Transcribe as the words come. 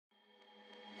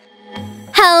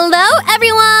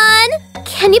everyone!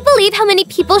 Can you believe how many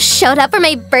people showed up for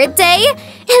my birthday?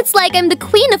 It's like I'm the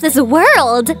queen of this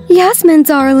world. Yasmin,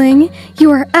 darling, you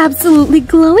are absolutely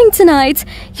glowing tonight.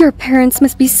 Your parents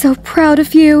must be so proud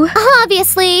of you.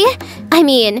 Obviously. I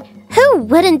mean, who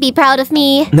wouldn't be proud of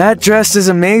me? That dress is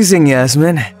amazing,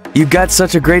 Yasmin. You got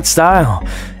such a great style.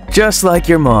 Just like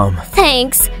your mom.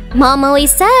 Thanks. Mom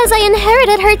always says I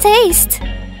inherited her taste.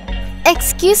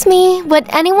 Excuse me, would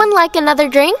anyone like another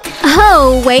drink?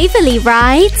 Oh, Waverly,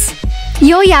 right?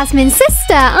 You're Yasmin's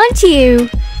sister, aren't you?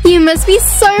 You must be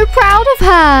so proud of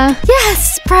her.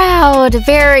 Yes, proud.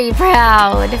 Very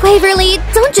proud. Waverly,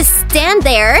 don't just stand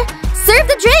there. Serve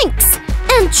the drinks.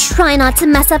 And try not to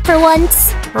mess up for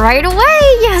once. Right away,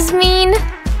 Yasmin.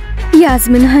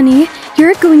 Yasmin, honey,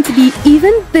 you're going to be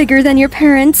even bigger than your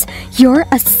parents. You're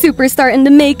a superstar in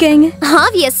the making.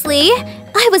 Obviously.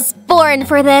 I was born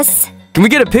for this. Can we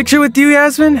get a picture with you,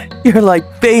 Yasmin? You're like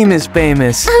famous.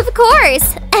 Of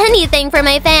course. Anything for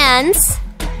my fans.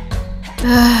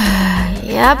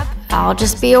 Yep, I'll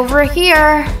just be over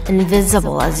here,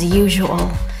 invisible as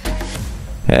usual.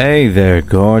 Hey there,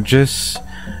 gorgeous.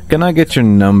 Can I get your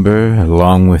number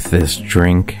along with this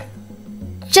drink?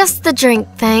 Just the drink,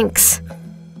 thanks.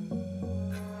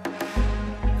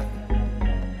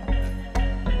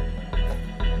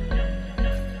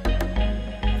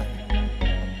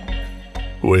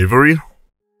 Wavery?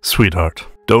 Sweetheart,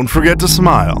 don't forget to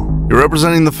smile. You're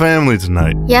representing the family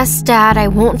tonight. Yes, Dad, I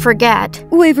won't forget.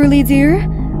 Waverly, dear,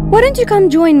 why don't you come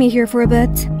join me here for a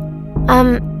bit?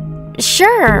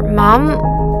 Sure, Mom.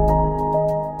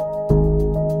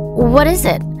 What is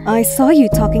it? I saw you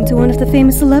talking to one of the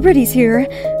famous celebrities here.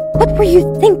 What were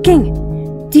you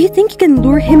thinking? Do you think you can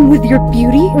lure him with your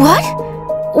beauty? What?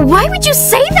 Why would you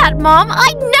say that, Mom?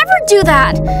 I'd never do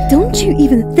that! Don't you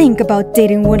even think about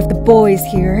dating one of the boys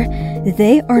here.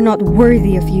 They are not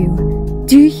worthy of you.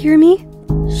 Do you hear me?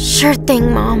 Sure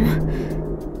thing, Mom.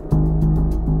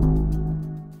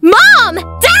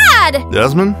 Mom! Dad!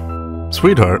 Yasmin?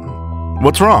 Sweetheart,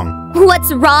 what's wrong?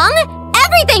 What's wrong?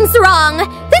 Everything's wrong!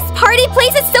 This party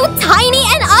place is so tiny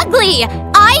and ugly!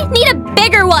 I need a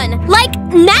bigger one, like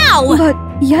now! But,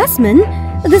 Yasmin,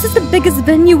 this is the biggest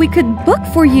venue we could book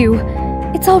for you.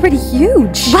 It's already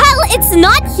huge. Well, it's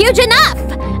not huge enough!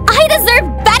 I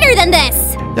deserve better than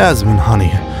this! Yasmin,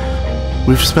 honey,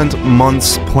 we've spent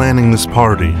months planning this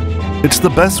party. It's the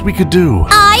best we could do.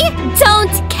 I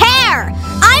don't care!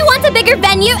 I want a bigger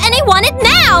venue and I want it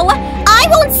now! I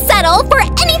won't settle for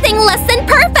anything less than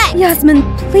perfect! Yasmin,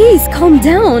 please calm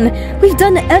down. We've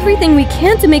done everything we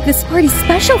can to make this party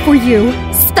special for you.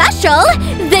 Special?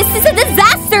 This is a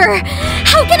disaster!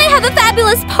 How can I have a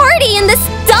fabulous party in this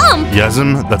dump?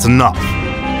 Yasmin, that's enough.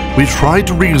 We tried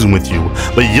to reason with you,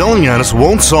 but yelling at us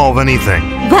won't solve anything.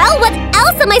 Well, what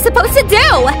else am I supposed to do?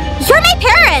 You're my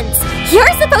parents!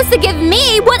 You're supposed to give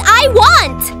me what I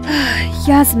want!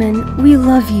 Yasmin, we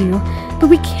love you, but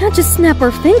we can't just snap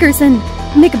our fingers and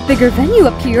make a bigger venue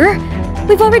up here.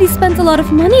 We've already spent a lot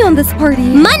of money on this party.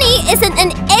 Money isn't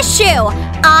an issue!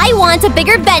 I want a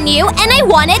bigger venue and I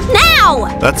want it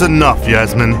now! That's enough,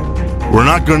 Yasmin. We're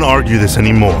not going to argue this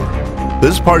anymore.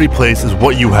 This party place is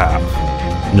what you have.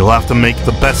 You'll have to make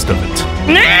the best of it.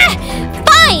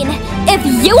 Fine!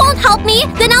 If you won't help me,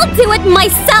 then I'll do it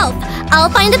myself! I'll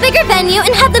find a bigger venue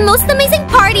and have the most amazing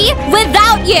party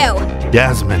without you!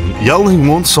 Yasmin, yelling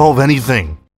won't solve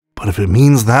anything. But if it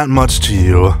means that much to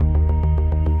you...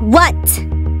 What?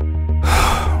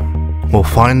 We'll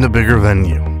find a bigger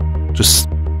venue. Just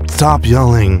stop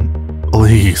yelling,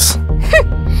 please.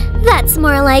 That's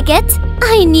more like it.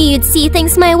 I knew you'd see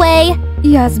things my way.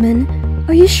 Yasmin,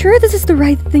 are you sure this is the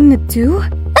right thing to do?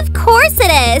 Of course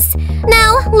it is!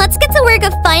 Now, let's get to work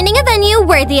of finding a venue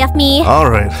worthy of me.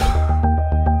 Alright.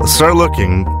 Let's start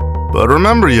looking. But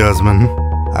remember, Yasmin,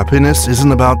 happiness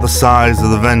isn't about the size of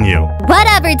the venue.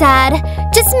 Whatever, Dad.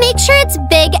 Just make sure it's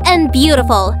big and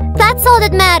beautiful. That's all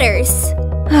that matters.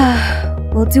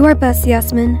 We'll do our best,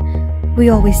 Yasmin. We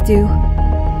always do.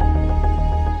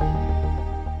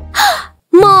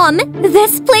 Mom,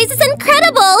 this place is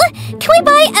incredible! Can we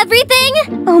buy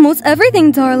everything? Almost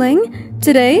everything, darling.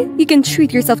 Today, you can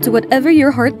treat yourself to whatever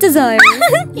your heart desires.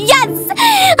 Yes!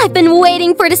 I've been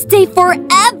waiting for this day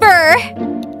forever!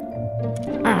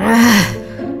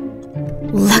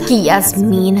 Lucky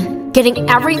Yasmin, getting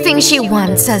everything she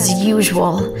wants as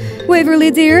usual.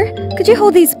 Waverly, dear, could you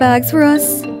hold these bags for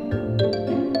us?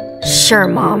 Sure,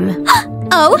 Mom.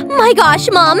 Oh my gosh,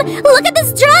 Mom! Look at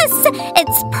this dress!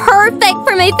 It's perfect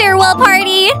for my farewell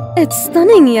party! It's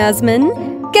stunning,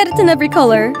 Yasmin. Get it in every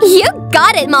color. You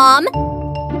got it, Mom!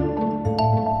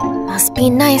 Must be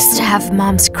nice to have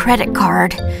Mom's credit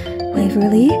card.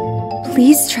 Waverly,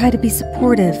 Please try to be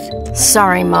supportive.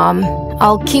 Sorry, Mom.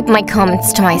 I'll keep my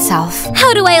comments to myself.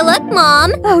 How do I look,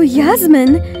 Mom? Oh,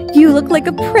 Yasmin, you look like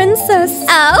a princess.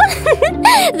 Oh,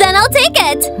 then I'll take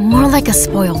it. More like a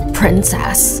spoiled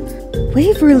princess.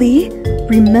 Waverly,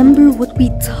 remember what we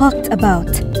talked about.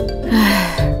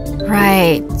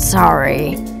 Right,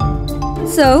 sorry.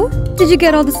 So, did you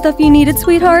get all the stuff you needed,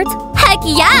 sweetheart? Heck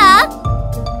yeah!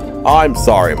 I'm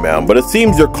sorry, ma'am, but it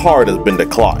seems your card has been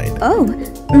declined. Oh,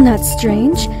 that's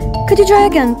strange. Could you try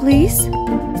again, please?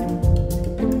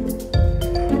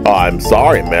 I'm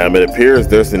sorry, ma'am. It appears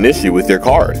there's an issue with your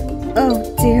card.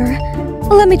 Oh, dear.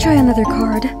 Let me try another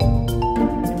card.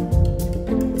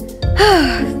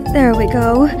 There we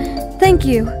go. Thank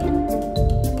you.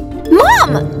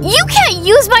 Mom! You can't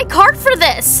use my card for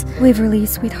this! Waverly,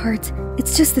 sweetheart,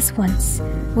 it's just this once.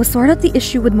 We'll sort out the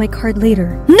issue with my card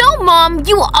later. No, Mom!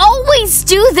 You always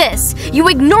do this! You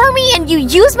ignore me and you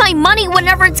use my money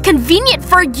whenever it's convenient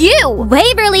for you!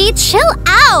 Waverly, chill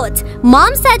out.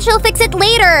 Mom said she'll fix it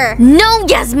later. No,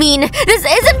 Yasmin! This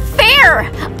isn't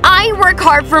fair! I work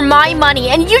hard for my money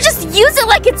and you just use it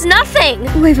like it's nothing!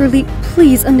 Waverly,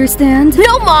 please understand.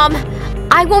 No, Mom!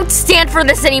 I won't stand for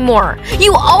this anymore.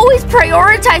 You always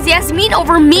prioritize Yasmin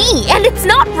over me, and it's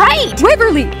not right!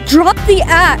 Waverly, drop the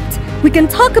act! We can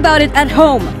talk about it at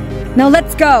home. Now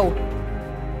let's go.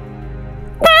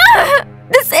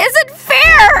 This isn't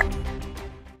fair!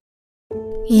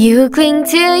 You cling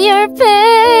to your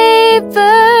papers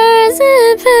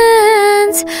and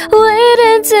pens. Wait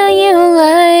until you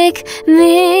like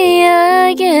me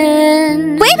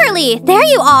again. Waverly, there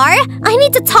you are. I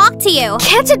need to talk to you.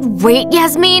 Can't it wait,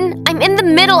 Yasmin? I'm in the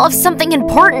middle of something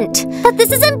important. But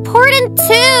this is important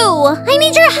too. I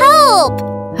need your help.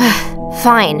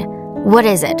 Fine. What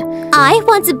is it? I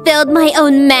want to build my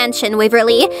own mansion,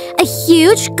 Waverly. A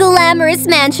huge, glamorous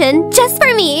mansion just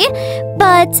for me.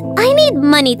 But I need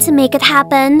money to make it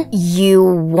happen. You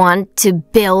want to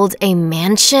build a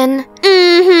mansion?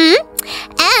 Mm-hmm.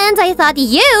 And I thought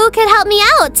you could help me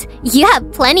out. You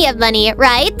have plenty of money,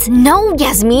 right? No,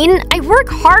 Yasmin. I work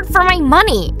hard for my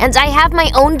money, and I have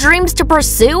my own dreams to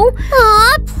pursue.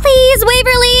 Aw, please,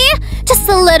 Waverly. Just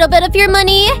a little bit of your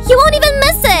money. You won't even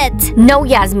miss it. No,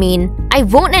 Yasmin. I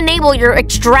won't enable your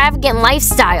extravagant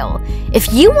lifestyle.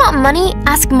 If you want money,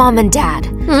 ask Mom and Dad.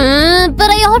 But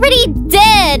I already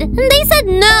did, and they said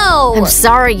no. I'm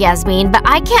sorry, Yasmin, but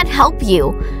I can't help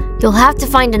you. You'll have to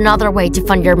find another way to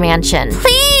fund your mansion.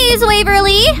 Please,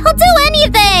 Waverly. I'll do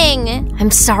anything.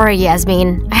 I'm sorry,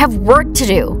 Yasmin. I have work to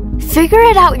do. Figure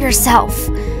it out yourself.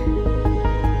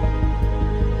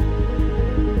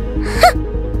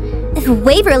 If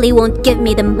Waverly won't give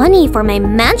me the money for my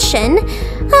mansion,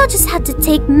 I'll just have to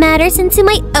take matters into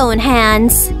my own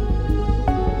hands.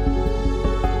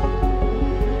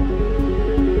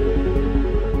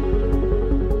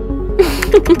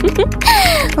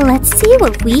 Let's see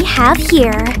what we have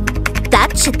here.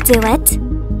 That should do it.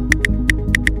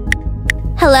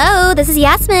 Hello, this is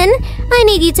Yasmin. I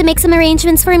need you to make some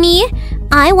arrangements for me.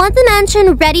 I want the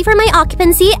mansion ready for my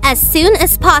occupancy as soon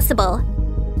as possible.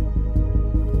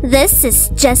 This is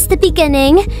just the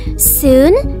beginning.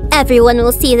 Soon, everyone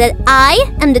will see that I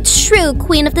am the true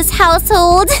queen of this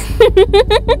household.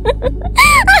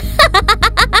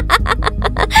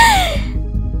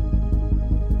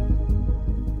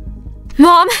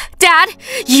 Mom, Dad,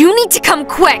 you need to come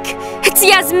quick. It's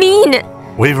Yasmin.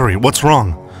 Wavery, what's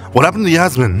wrong? What happened to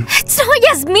Yasmin? It's not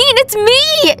Yasmin, it's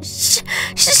me.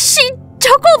 She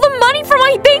took all the money from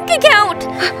my bank account.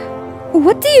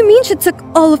 What do you mean she took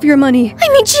all of your money? I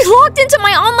mean, she logged into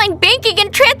my online banking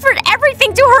and transferred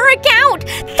everything to her account.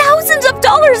 Thousands of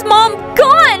dollars, Mom,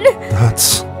 gone.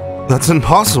 That's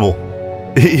impossible.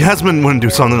 Yasmin wouldn't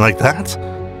do something like that.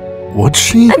 Would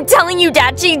she? I'm telling you,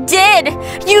 Dad, she did.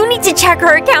 You need to check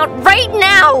her account right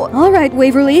now. All right,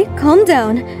 Waverly, calm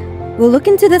down. We'll look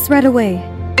into this right away.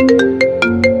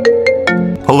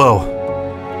 Hello.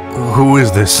 Who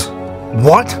is this?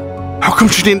 What? How come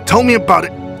she didn't tell me about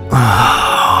it?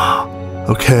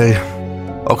 Okay.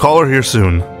 I'll call her here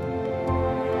soon.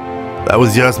 That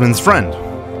was Yasmin's friend.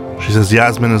 She says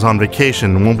Yasmin is on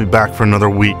vacation and won't be back for another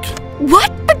week.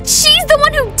 What? But she's the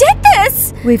one who did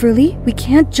this! Waverly, we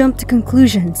can't jump to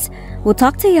conclusions. We'll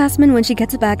talk to Yasmin when she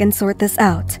gets back and sort this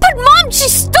out. But Mom, she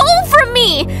stole from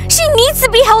me! She needs to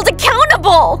be held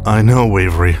accountable! I know,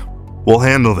 Wavery. We'll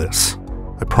handle this.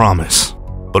 I promise.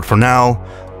 But for now,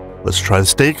 let's try to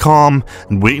stay calm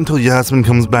and wait until Yasmin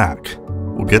comes back.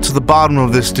 We'll get to the bottom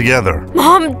of this together.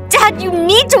 Mom, Dad, you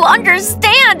need to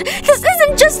understand! This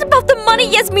isn't just about the money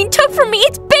Yasmin took from me,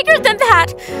 it's bigger than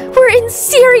that! We're in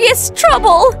serious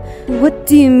trouble! What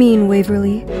do you mean,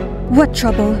 Waverly? What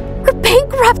trouble? We're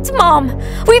bankrupt, Mom!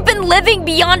 We've been living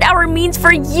beyond our means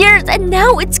for years, and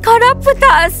now it's caught up with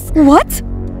us! What?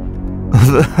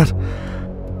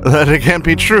 That it can't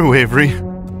be true, Avery.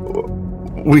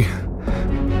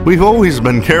 We've always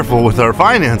been careful with our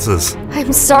finances.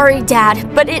 I'm sorry,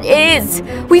 Dad, but it is.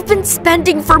 We've been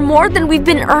spending for more than we've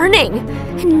been earning,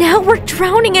 and now we're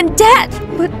drowning in debt.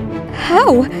 But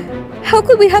how? How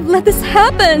could we have let this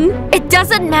happen? It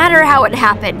doesn't matter how it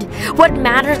happened. What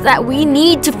matters is that we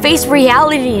need to face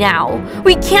reality now.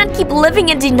 We can't keep living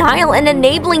in denial and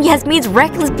enabling Yasmin's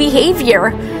reckless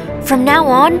behavior. From now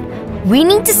on, we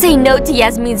need to say no to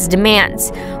Yasmin's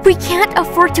demands. We can't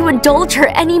afford to indulge her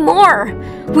anymore.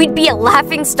 We'd be a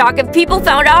laughingstock if people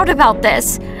found out about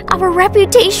this. Our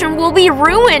reputation will be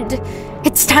ruined.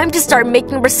 It's time to start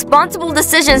making responsible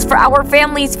decisions for our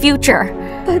family's future.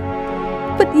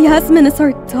 But Yasmin is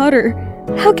our daughter.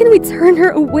 How can we turn her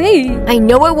away? I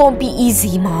know it won't be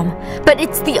easy, Mom, but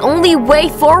it's the only way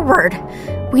forward.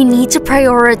 We need to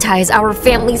prioritize our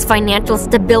family's financial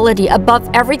stability above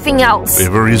everything else.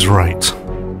 Avery's right.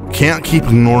 Can't keep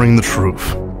ignoring the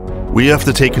truth. We have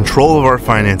to take control of our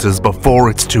finances before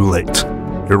it's too late.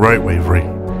 You're right, Avery.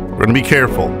 We're gonna be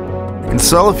careful. We can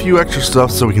sell a few extra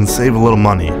stuff so we can save a little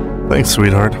money. Thanks,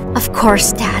 sweetheart. Of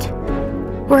course, Dad.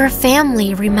 We're a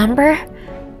family, remember?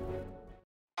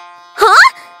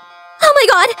 Huh? Oh my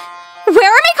god!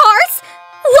 Where are my cars?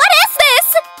 What is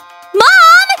this?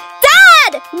 Mom!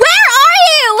 Dad! Where are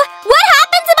you? What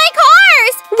happened to my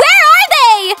cars? Where are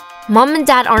they? Mom and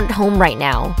Dad aren't home right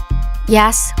now.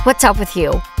 Yes, what's up with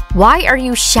you? Why are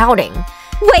you shouting?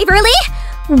 Waverly?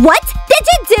 What did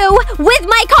you do with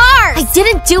my cars? I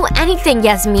didn't do anything,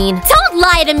 Yasmin. Don't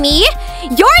lie to me!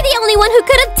 You're the only one who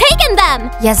could have taken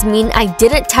them! Yasmin, I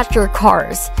didn't touch your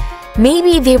cars.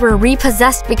 Maybe they were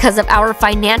repossessed because of our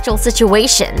financial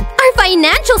situation. Our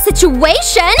financial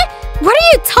situation? What are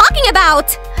you talking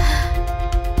about?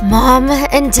 Mom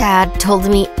and Dad told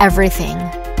me everything.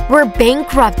 We're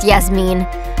bankrupt, Yasmin.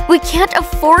 We can't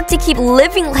afford to keep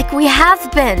living like we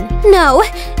have been. No,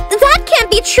 that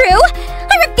can't be true.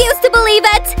 I refuse to believe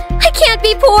it. I can't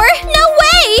be poor. No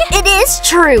way! It is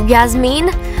true,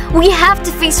 Yasmin. We have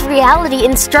to face reality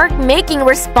and start making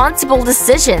responsible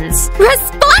decisions.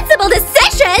 Responsible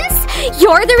decisions?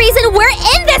 You're the reason we're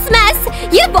in this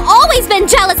mess. You've always been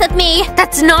jealous of me.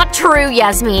 That's not true,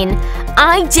 Yasmin.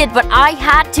 I did what I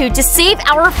had to save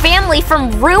our family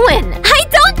from ruin. I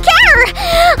don't care.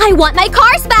 I want my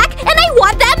cars back, and I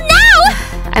want them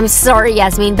now. I'm sorry,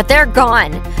 Yasmin, but they're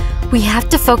gone. We have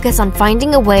to focus on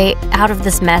finding a way out of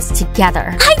this mess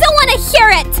together. I don't want to hear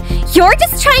it! You're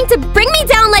just trying to bring me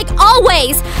down like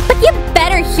always! But you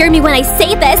better hear me when I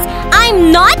say this.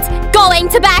 I'm not going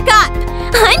to back up!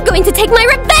 I'm going to take my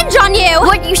revenge on you!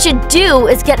 What you should do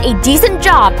is get a decent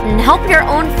job and help your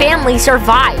own family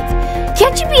survive.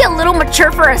 Can't you be a little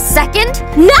mature for a second?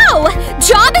 No!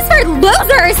 Job is for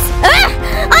losers! Ugh!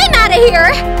 I'm out of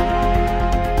here!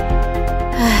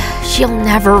 She'll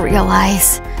never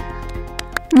realize.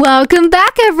 Welcome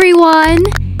back, everyone!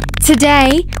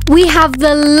 Today, we have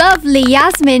the lovely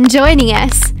Yasmin joining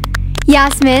us.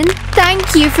 Yasmin,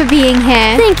 thank you for being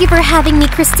here. Thank you for having me,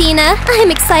 Christina.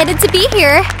 I'm excited to be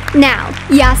here. Now,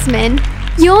 Yasmin,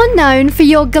 you're known for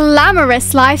your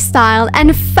glamorous lifestyle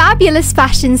and fabulous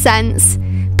fashion sense.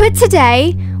 But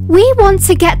today, we want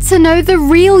to get to know the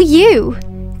real you.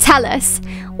 Tell us,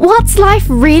 what's life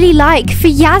really like for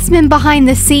Yasmin behind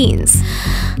the scenes?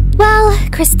 Well,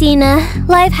 Christina,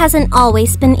 life hasn't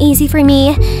always been easy for me.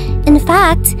 In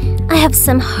fact, I have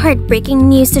some heartbreaking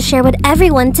news to share with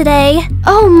everyone today.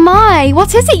 Oh my,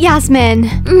 what is it,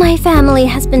 Yasmin? My family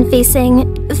has been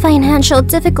facing financial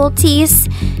difficulties.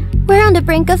 We're on the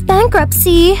brink of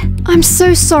bankruptcy. I'm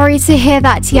so sorry to hear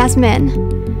that,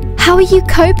 Yasmin. How are you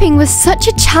coping with such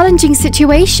a challenging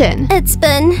situation? It's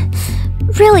been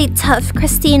really tough,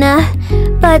 Christina.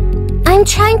 But I'm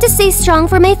trying to stay strong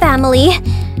for my family.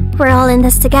 We're all in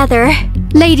this together.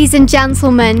 Ladies and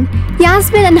gentlemen,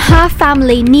 Yasmin and her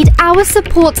family need our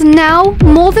support now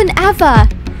more than ever.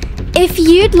 If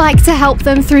you'd like to help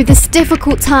them through this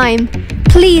difficult time,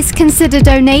 please consider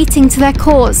donating to their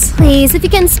cause. Please, if you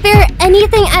can spare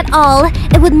anything at all,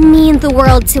 it would mean the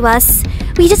world to us.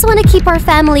 We just want to keep our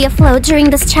family afloat during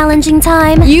this challenging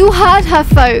time. You heard her,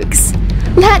 folks.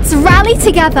 Let's rally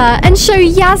together and show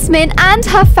Yasmin and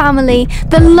her family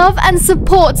the love and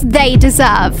support they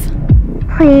deserve.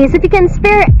 Please, if you can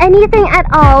spare anything at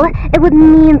all, it would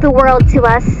mean the world to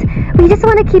us. We just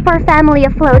want to keep our family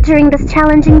afloat during this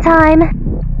challenging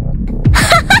time.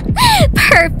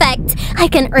 Perfect! I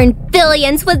can earn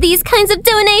billions with these kinds of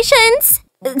donations.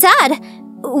 Dad,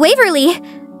 Waverly,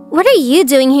 what are you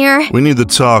doing here? We need to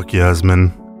talk,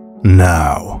 Yasmin.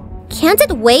 now. Can't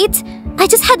it wait? I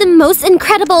just had the most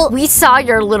incredible— We saw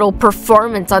your little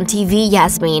performance on TV,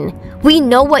 Yasmin. We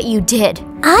know what you did.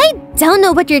 I don't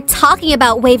know what you're talking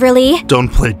about, Waverly. Don't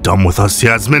play dumb with us,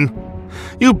 Yasmin.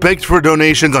 You begged for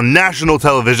donations on national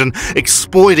television,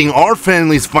 exploiting our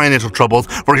family's financial troubles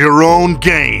for your own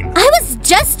gain. I was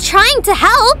just trying to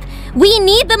help. We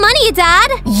need the money, Dad.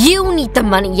 You need the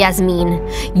money, Yasmin.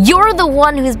 You're the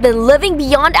one who's been living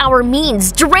beyond our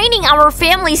means, draining our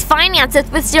family's finances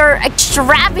with your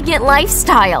extravagant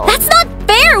lifestyle. That's not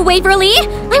fair, Waverly.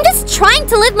 I'm just trying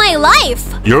to live my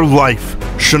life. Your life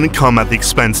shouldn't come at the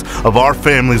expense of our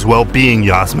family's well-being,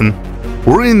 Yasmin.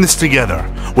 We're in this together,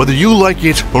 whether you like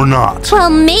it or not.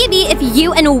 Well, maybe if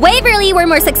you and Waverly were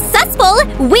more successful,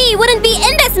 we wouldn't be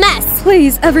in this mess.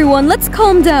 Please, everyone, let's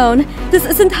calm down. This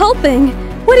isn't helping.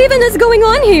 What even is going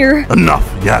on here? Enough,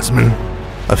 Yasmin.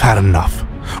 I've had enough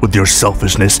with your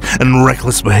selfishness and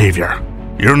reckless behavior.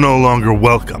 You're no longer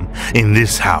welcome in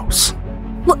this house.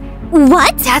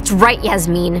 What? That's right,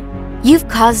 Yasmin. You've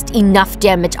caused enough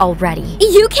damage already.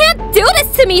 You can't do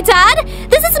this to me, Dad!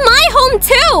 This is my home,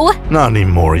 too! Not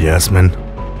anymore, Yasmin.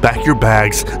 Pack your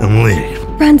bags and leave.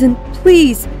 Brandon,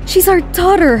 please. She's our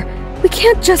daughter. We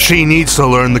can't just— She needs to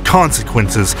learn the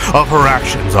consequences of her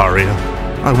actions, Arya.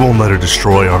 I won't let her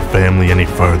destroy our family any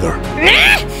further.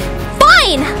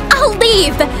 Fine! I'll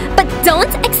leave! But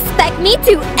don't expect me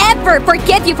to ever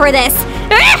forgive you for this!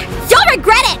 You'll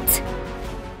regret it!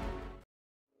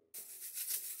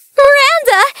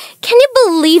 Miranda! Can you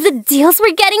believe the deals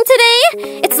we're getting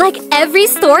today? It's like every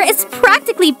store is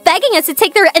practically begging us to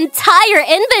take their entire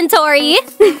inventory!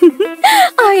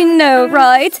 I know,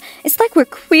 right? It's like we're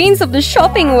queens of the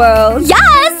shopping world.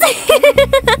 Yes!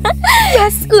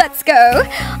 Yes, let's go.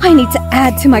 I need to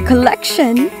add to my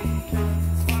collection.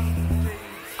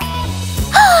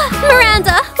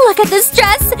 Miranda, look at this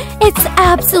dress! It's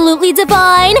absolutely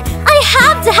divine! I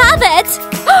have to have it!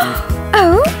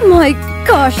 Oh my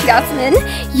gosh, Yasmin.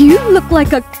 You look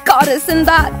like a goddess in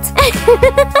that.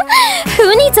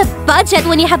 Who needs a budget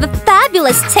when you have a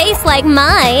fabulous taste like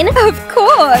mine? Of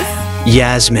course.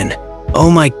 Yasmin. Oh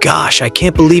my gosh, I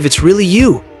can't believe it's really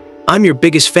you. I'm your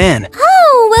biggest fan.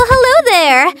 Oh, well hello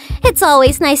there. It's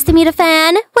always nice to meet a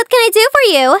fan. What can I do for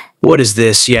you? What is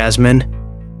this, Yasmin?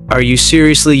 Are you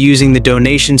seriously using the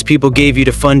donations people gave you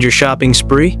to fund your shopping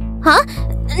spree? Huh?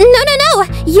 No.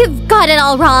 You've got it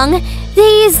all wrong.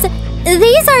 These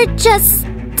are just,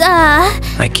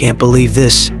 I can't believe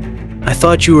this. I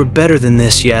thought you were better than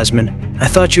this, Yasmin. I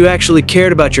thought you actually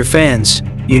cared about your fans.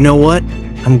 You know what?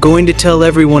 I'm going to tell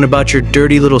everyone about your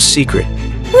dirty little secret.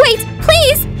 Wait,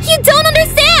 please! You don't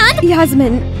understand!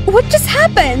 Yasmin, what just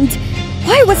happened?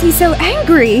 Why was he so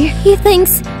angry? He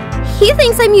thinks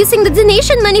I'm using the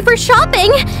donation money for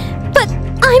shopping. But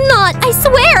I'm not, I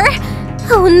swear!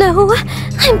 Oh no,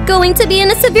 I'm going to be in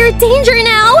a severe danger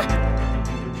now!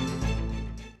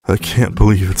 I can't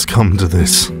believe it's come to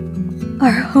this.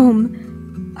 Our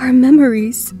home, our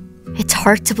memories. It's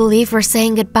hard to believe we're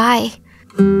saying goodbye.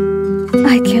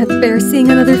 I can't bear seeing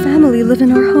another family live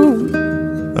in our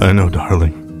home. I know,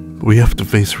 darling. We have to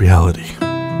face reality.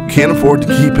 We can't afford to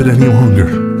keep it any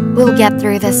longer. We'll get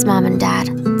through this, Mom and Dad.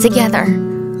 Together.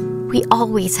 We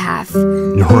always have.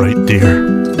 You're right,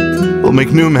 dear. We'll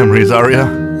make new memories, Arya.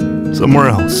 Somewhere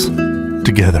else.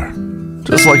 Together.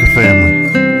 Just like a family.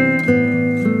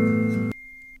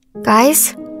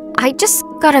 Guys, I just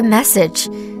got a message.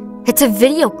 It's a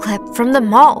video clip from the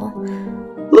mall.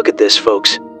 Look at this,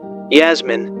 folks.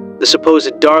 Yasmin, the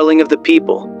supposed darling of the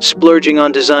people, splurging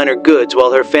on designer goods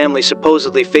while her family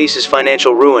supposedly faces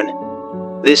financial ruin.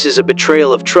 This is a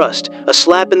betrayal of trust, a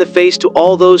slap in the face to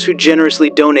all those who generously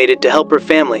donated to help her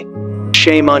family.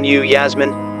 Shame on you, Yasmin.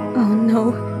 Oh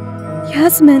no.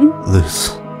 Yasmin.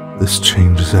 This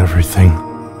changes everything.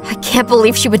 I can't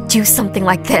believe she would do something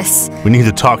like this. We need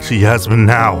to talk to Yasmin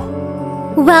now.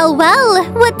 Well,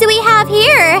 what do we have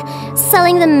here?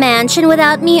 Selling the mansion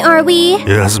without me, are we?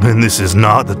 Yasmin, this is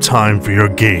not the time for your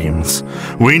games.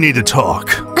 We need to talk.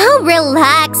 Oh,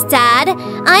 relax, Dad.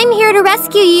 I'm here to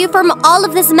rescue you from all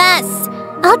of this mess.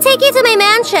 I'll take you to my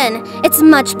mansion. It's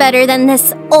much better than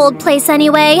this old place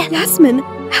anyway. Yasmin,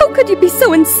 how could you be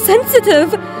so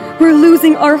insensitive? We're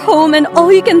losing our home and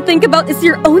all you can think about is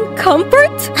your own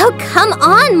comfort? Oh, come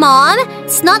on, Mom.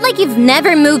 It's not like you've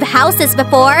never moved houses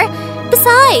before.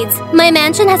 Besides, my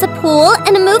mansion has a pool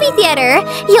and a movie theater.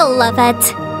 You'll love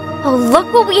it. Oh,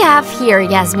 look what we have here,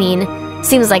 Yasmin.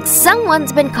 Seems like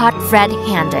someone's been caught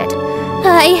red-handed.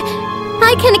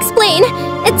 I can explain.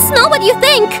 It's not what you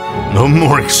think. No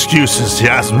more excuses,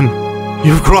 Yasmin.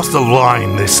 You've crossed the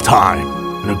line this time.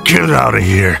 Now get out of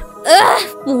here. Ugh,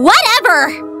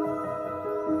 whatever.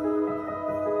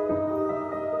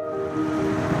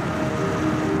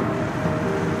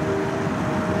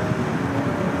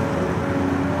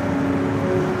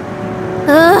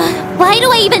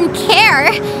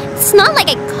 car. It's not like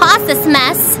I caused this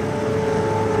mess.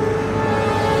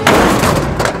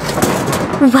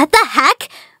 What the heck?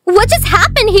 What just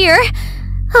happened here?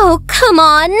 Oh, come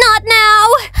on, not now.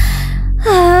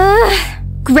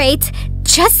 Great,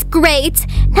 just great.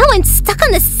 Now I'm stuck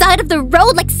on the side of the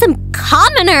road like some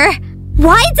commoner.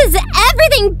 Why does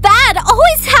everything bad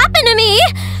always happen to me?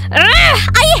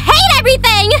 I hate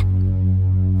everything!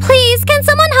 Please, can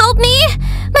someone help me?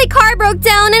 My car broke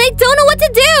down and I don't know what to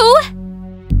do.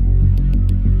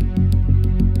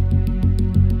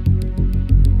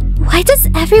 Why does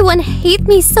everyone hate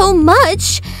me so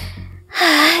much?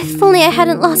 If only I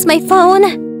hadn't lost my phone.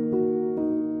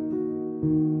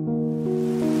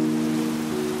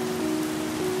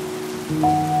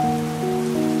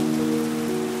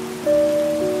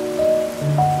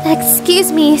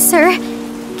 Excuse me, sir.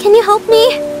 Can you help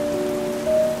me?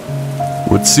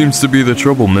 What seems to be the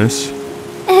trouble, miss?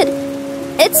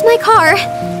 It's my car.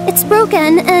 It's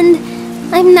broken, and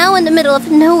I'm now in the middle of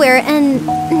nowhere, and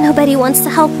nobody wants to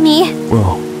help me.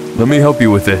 Well, let me help you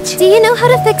with it. Do you know how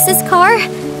to fix this car?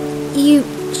 You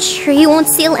sure you won't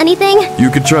steal anything?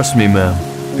 You can trust me, ma'am.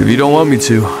 If you don't want me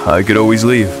to, I could always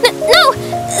leave. No!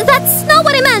 That's not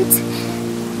what I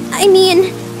meant! I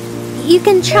mean, you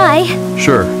can try.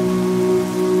 Sure.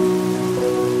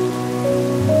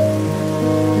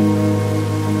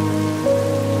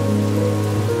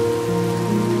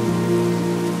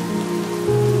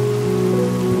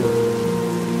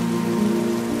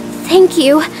 Thank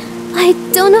you. I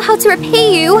don't know how to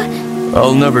repay you.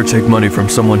 I'll never take money from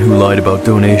someone who lied about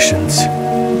donations.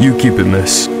 You keep it,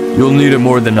 miss. You'll need it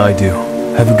more than I do.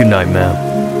 Have a good night, ma'am.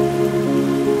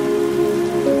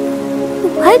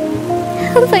 What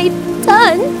have I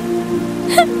done?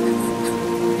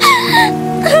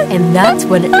 And that's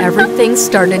when everything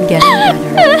started getting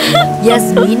better.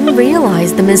 Yasmin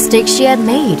realized the mistake she had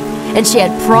made, and she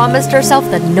had promised herself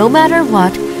that no matter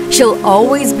what, she'll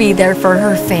always be there for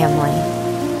her family.